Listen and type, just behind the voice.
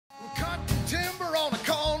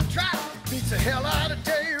It's a hell out of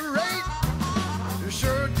day race. It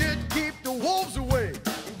sure did keep the wolves away,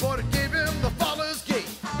 but it gave him the Faller's Gate.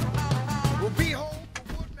 We'll be home.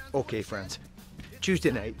 Okay, friends.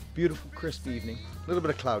 Tuesday night, beautiful crisp evening, a little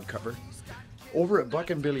bit of cloud cover. Over at Buck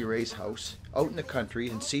and Billy Ray's house, out in the country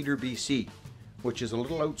in Cedar, BC, which is a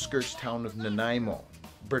little outskirts town of Nanaimo,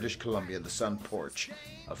 British Columbia, the sun porch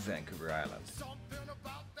of Vancouver Island.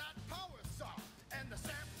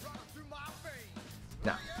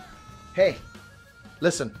 Now, hey,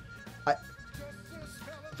 listen,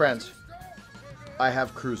 friends, I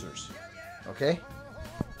have cruisers, okay?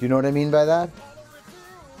 Do you know what I mean by that?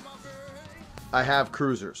 I have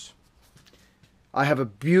cruisers. I have a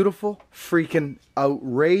beautiful, freaking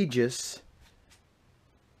outrageous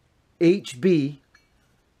HB,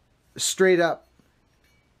 straight up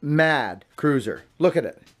mad cruiser. Look at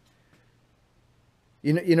it.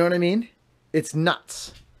 You know what I mean? It's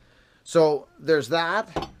nuts. So there's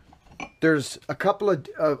that. There's a couple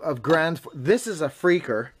of grand. This is a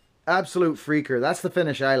freaker, absolute freaker. That's the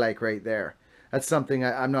finish I like right there. That's something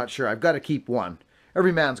I'm not sure. I've got to keep one.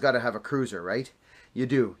 Every man's got to have a cruiser, right? You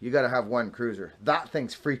do. You got to have one cruiser. That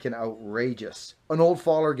thing's freaking outrageous. An old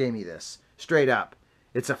faller gave me this. Straight up.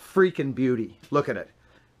 It's a freaking beauty. Look at it.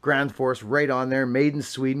 Grand Force right on there. Made in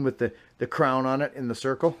Sweden with the crown on it in the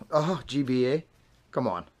circle. Oh, GBA. Come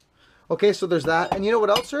on. Okay, so there's that. And you know what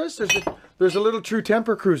else there is? There's a little True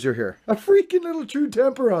Temper cruiser here. A freaking little True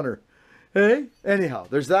Temper on her. Hey? Anyhow,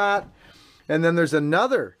 there's that. And then there's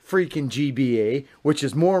another freaking GBA, which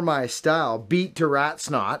is more my style. Beat to rat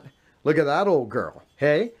snot. Look at that old girl.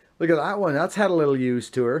 Hey? Look at that one. That's had a little use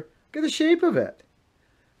to her. Look at the shape of it.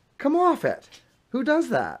 Come off it. Who does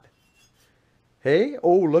that? Hey?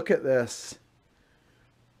 Oh, look at this.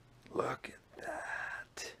 Look at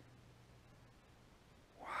that.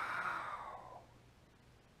 Wow.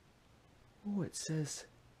 Oh, it says...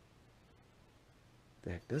 The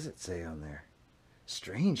heck does it say on there?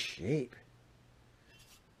 Strange shape.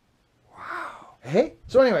 Wow. Hey?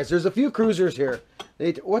 So anyways, there's a few cruisers here.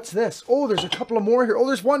 What's this? Oh, there's a couple of more here. Oh,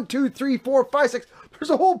 there's 1, 2, 3, 4, 5, 6. There's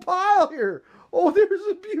a whole pile here. Oh, there's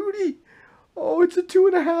a beauty. Oh, it's a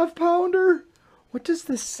 2.5 pounder. What does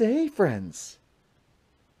this say, friends?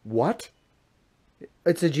 What?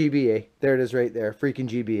 It's a GBA. There it is right there. Freaking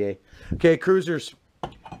GBA. Okay, cruisers.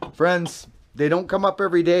 Friends, they don't come up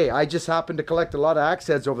every day. I just happened to collect a lot of axe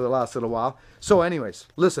heads over the last little while. So anyways,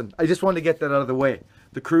 listen, I just wanted to get that out of the way.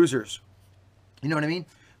 The cruisers. You know what I mean?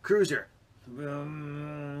 Cruiser. How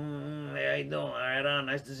you doing? All right,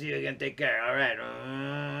 nice to see you again. Take care. All right.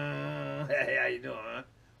 Hey, how you doing?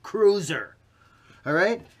 Cruiser. All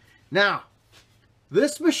right. Now,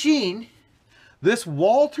 this machine, this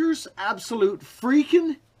Walters absolute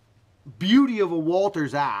freaking beauty of a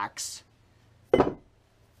Walters axe,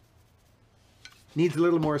 needs a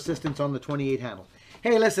little more assistance on the 28 handle.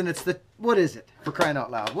 Hey, listen, it's the, what is it? For crying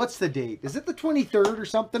out loud. What's the date? Is it the 23rd or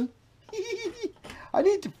something? I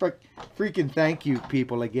need to freaking thank you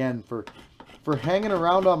people again for hanging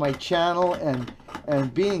around on my channel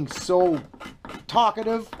and being so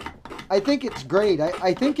talkative. I think it's great.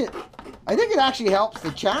 I think it actually helps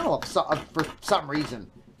the channel for some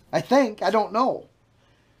reason. I think. I don't know.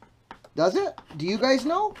 Does it? Do you guys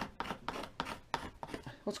know?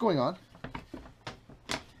 What's going on?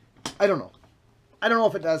 I don't know. I don't know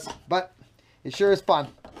if it does, but it sure is fun.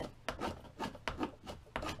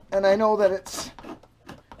 And I know that it's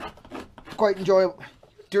quite enjoyable.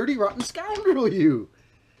 Dirty, rotten scoundrel, you.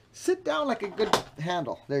 Sit down like a good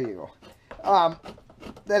handle. There you go.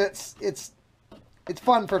 That it's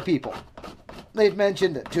fun for people. They've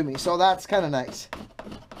mentioned it to me, so that's kind of nice.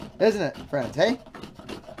 Isn't it, friends, hey?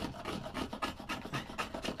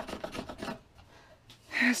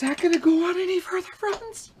 Is that going to go on any further,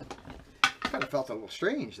 friends? Kind of felt a little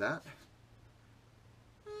strange, that.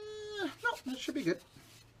 No, that should be good.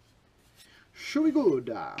 Should be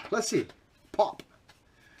good. Let's see. Pop.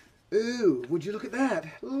 Ooh, would you look at that?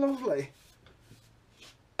 Lovely.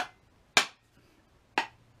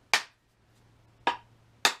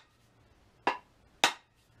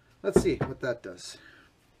 Let's see what that does.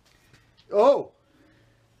 Oh!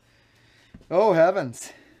 Oh,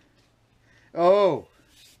 heavens. Oh.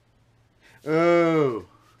 Oh.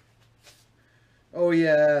 Oh,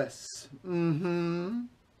 yes. Mm-hmm.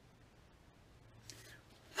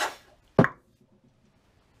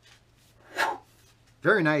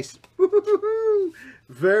 Very nice.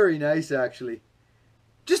 Very nice, actually.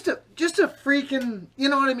 Just a freaking, you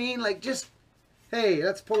know what I mean? Like, just, hey,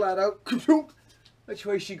 let's pull that out. Which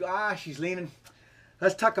way she go? Ah, she's leaning.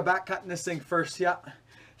 Let's tuck a back cut in this thing first, yeah.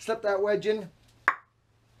 Slip that wedge in.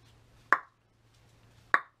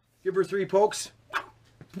 Give her 3 pokes.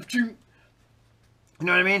 You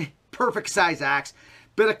know what I mean? Perfect size axe.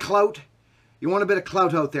 Bit of clout. You want a bit of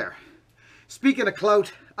clout out there. Speaking of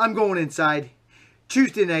clout, I'm going inside.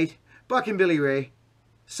 Tuesday night, Buck and Billy Ray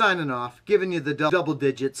signing off, giving you the double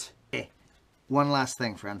digits. Hey, one last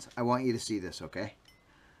thing, friends. I want you to see this, okay?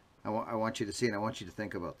 I want you to see, and I want you to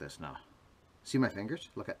think about this now. See my fingers?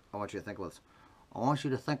 Look at. I want you to think about this. I want you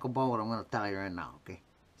to think about what I'm going to tell you right now, okay?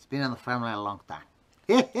 It's been in the family a long time.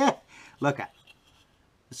 Look at.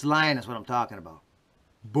 This lion is what I'm talking about.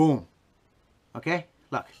 Boom. Okay?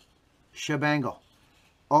 Look. Shebangle.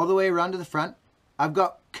 All the way around to the front. I've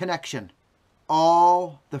got connection.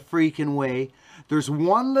 All the freaking way. There's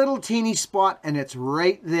one little teeny spot, and it's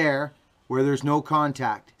right there where there's no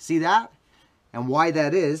contact. See that? And why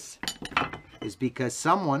that is because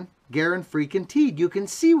someone Garen freaking Teed. You can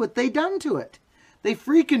see what they done to it. They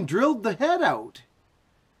freaking drilled the head out.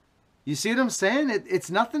 You see what I'm saying? It's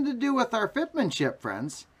nothing to do with our fitmanship,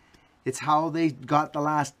 friends. It's how they got the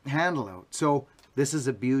last handle out. So this is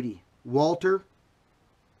a beauty. Walter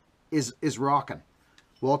is rocking.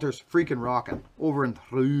 Walter's freaking rocking over in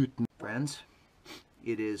Ruten. Friends,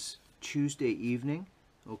 it is Tuesday evening.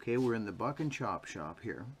 Okay, we're in the Buck and Chop shop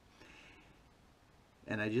here.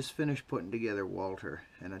 And I just finished putting together Walter.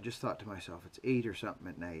 And I just thought to myself, it's 8 or something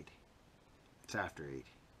at night. It's after 8.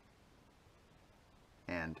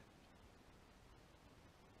 And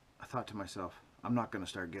I thought to myself, I'm not going to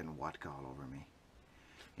start getting Watka all over me.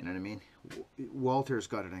 You know what I mean? Walter's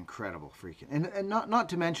got an incredible freaking... And not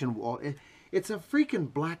to mention, it's a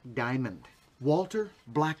freaking black diamond. Walter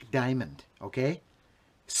Black Diamond, okay?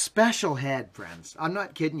 Special head, friends. I'm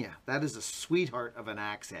not kidding you. That is a sweetheart of an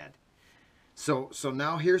axe head. So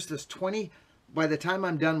now here's this 20... By the time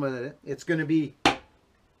I'm done with it, it's going to be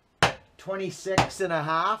 26 and a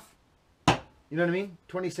half. You know what I mean?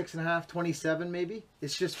 26 and a half, 27 maybe.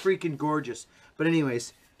 It's just freaking gorgeous. But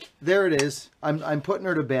anyways, there it is. I'm putting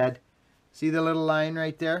her to bed. See the little line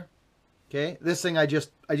right there? Okay. This thing I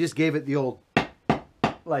just gave it the old,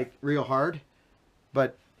 like, real hard.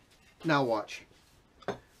 But now watch.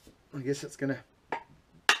 I guess I'm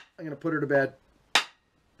gonna put her to bed.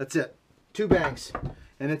 That's it. 2 bangs.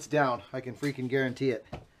 And it's down. I can freaking guarantee it.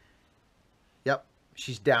 Yep.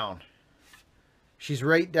 She's down. She's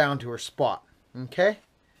right down to her spot. Okay?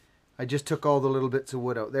 I just took all the little bits of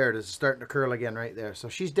wood out. There it is. It's starting to curl again right there. So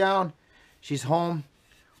she's down. She's home.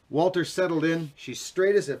 Walter's settled in. She's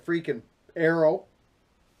straight as a freaking arrow.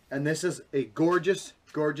 And this is a gorgeous,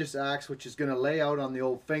 gorgeous axe, which is going to lay out on the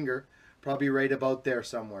old finger. Probably right about there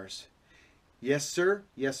somewheres. Yes, sir.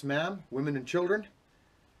 Yes, ma'am. Women and children.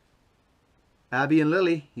 Abby and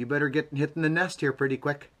Lily, you better get hitting the nest here pretty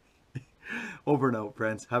quick. Over and out,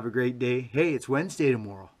 friends. Have a great day. Hey, it's Wednesday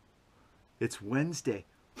tomorrow. It's Wednesday.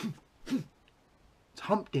 It's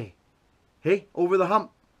hump day. Hey, over the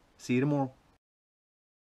hump. See you tomorrow.